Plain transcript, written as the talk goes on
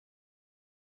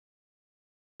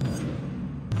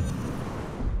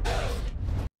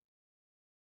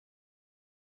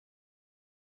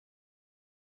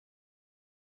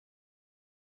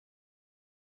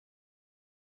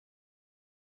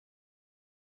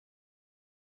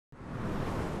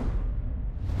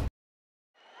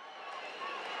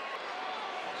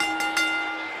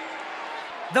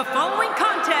The following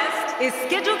contest is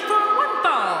scheduled for one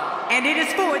fall, and it is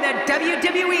for the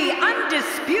WWE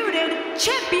Undisputed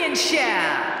Championship.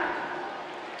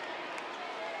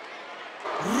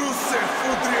 Rusev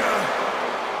Udria,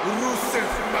 Rusev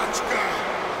Machka.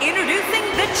 Introducing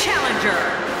the challenger.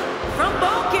 From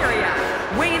Bulgaria,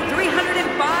 weighing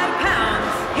 305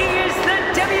 pounds, he is the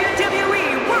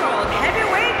WWE World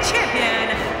Heavyweight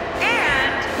Champion,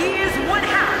 and he is one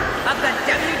half of the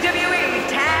WWE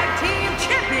Tag Team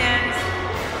Champions,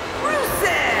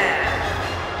 Rusev.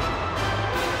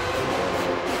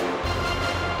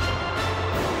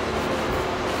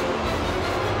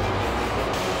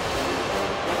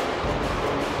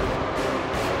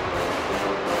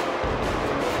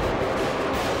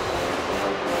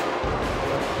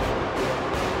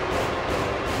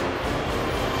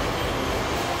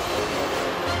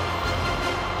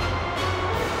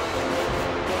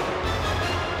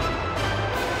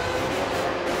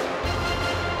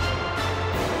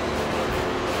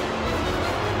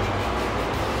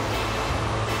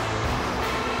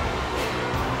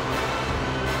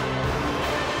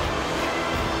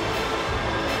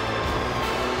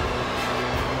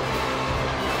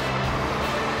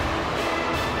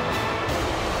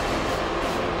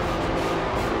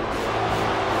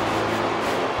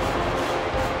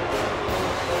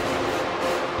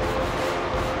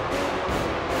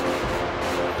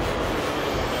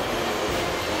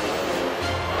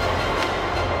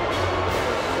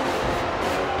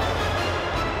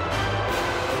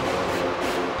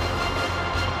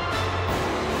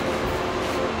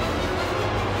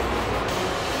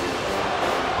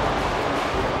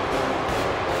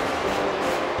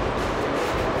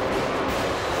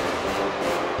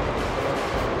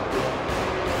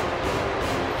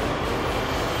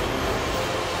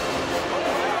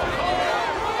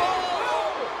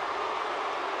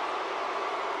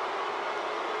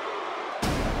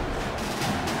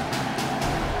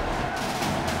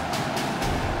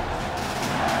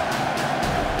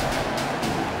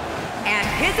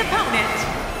 His opponent,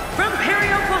 from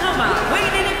Perry, Oklahoma,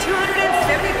 weighing in at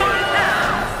 275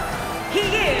 pounds, he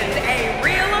is a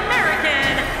real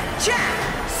American, Jack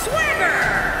Swagger.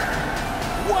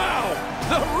 Wow!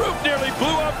 The roof nearly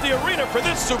blew off the arena for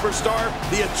this superstar.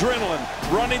 The adrenaline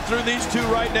running through these two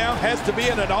right now has to be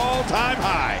at an all-time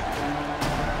high.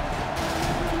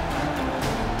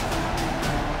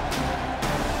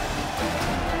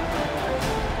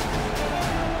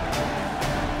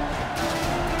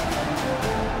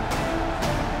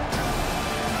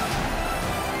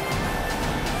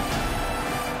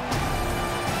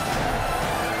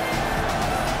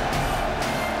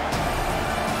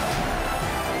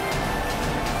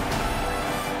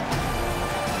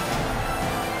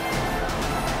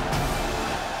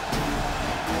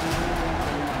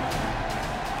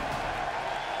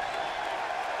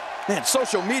 Man,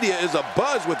 social media is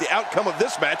abuzz with the outcome of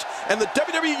this match, and the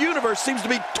WWE Universe seems to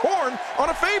be torn on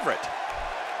a favorite.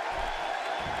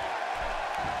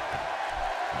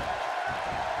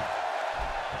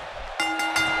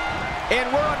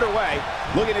 And we're underway.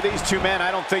 Looking at these two men, I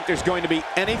don't think there's going to be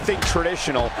anything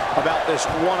traditional about this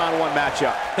one-on-one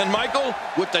matchup. And Michael,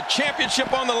 with the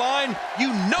championship on the line,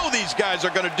 you know these guys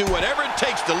are going to do whatever it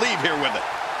takes to leave here with it.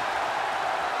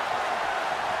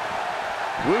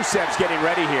 Rusev's getting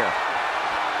ready here.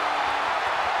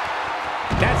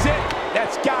 That's it.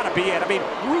 That's got to be it. I mean,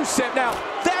 Rusev now,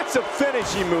 that's a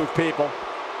finishing move, people.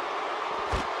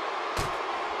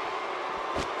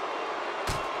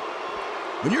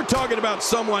 When you're talking about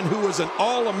someone who was an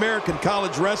all-American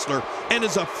college wrestler and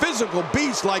is a physical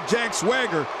beast like Jack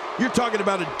Swagger, you're talking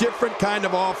about a different kind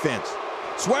of offense.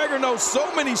 Swagger knows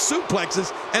so many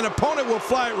suplexes, an opponent will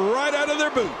fly right out of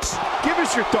their boots. Give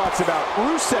us your thoughts about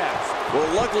Rusev.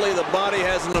 Well, luckily the body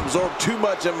hasn't absorbed too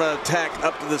much of an attack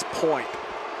up to this point.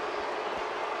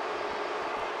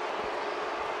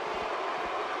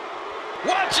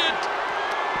 Watch it!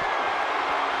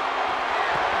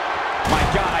 My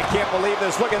God, I can't believe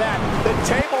this. Look at that. The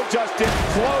table just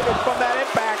imploded from that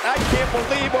impact. I can't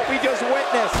believe what we just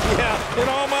witnessed. Yeah, in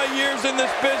all my years in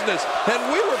this business, and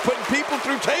we were putting people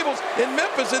through tables in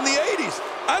Memphis in the 80s.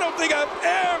 I don't think I've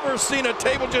ever seen a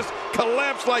table just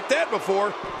collapse like that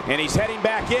before. And he's heading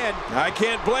back in. I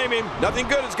can't blame him. Nothing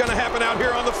good is going to happen out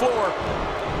here on the floor.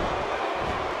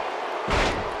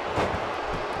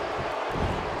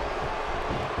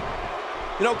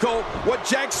 You know, Cole, what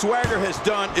Jack Swagger has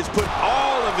done is put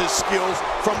all of his skills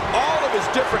from all of his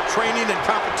different training and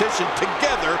competition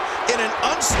together in an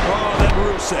Oh, that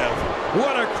Rusev.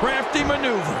 What a crafty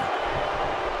maneuver.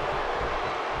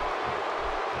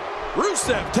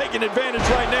 Rusev taking advantage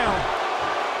right now.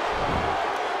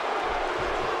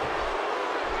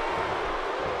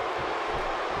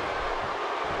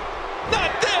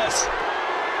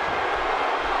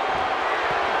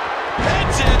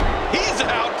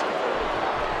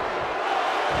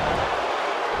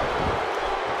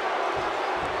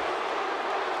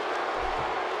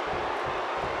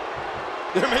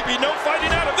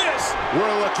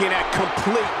 We're looking at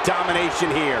complete domination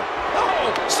here.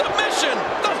 Oh, submission!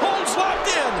 The hold's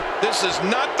locked in. This is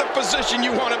not the position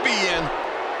you want to be in.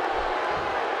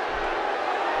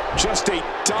 Just a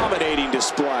dominating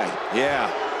display.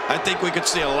 Yeah, I think we could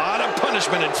see a lot of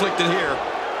punishment inflicted here.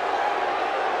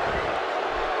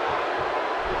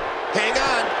 Hang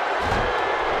on.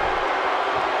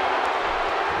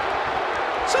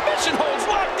 Submission hold's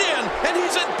locked in, and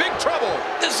he's in big trouble.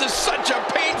 This is such a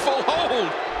painful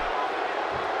hold.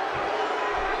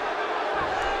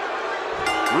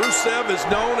 Rusev is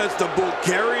known as the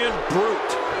Bulgarian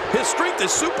Brute. His strength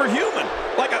is superhuman,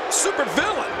 like a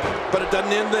supervillain. But it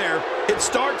doesn't end there. It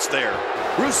starts there.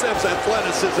 Rusev's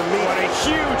athleticism means... What a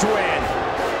huge win!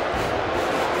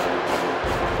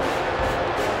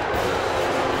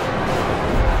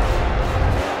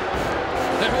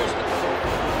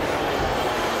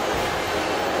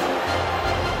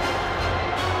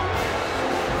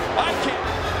 I can't...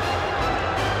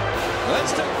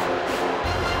 Let's take...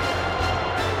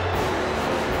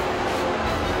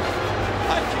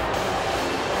 I can't...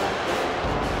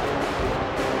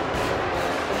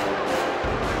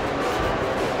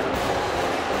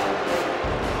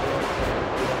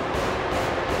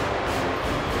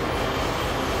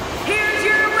 Here's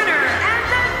your winner and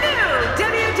the new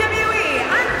WWE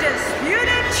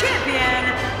Undisputed Champion,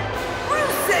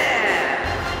 Rusev.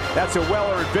 That's a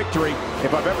well-earned victory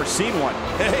if I've ever seen one.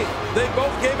 Hey, they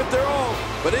both gave it their all,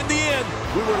 but in the end,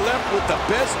 we were left with the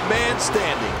best man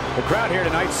standing. The crowd here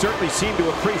tonight certainly seemed to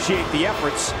appreciate the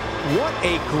efforts. What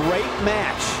a great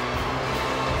match.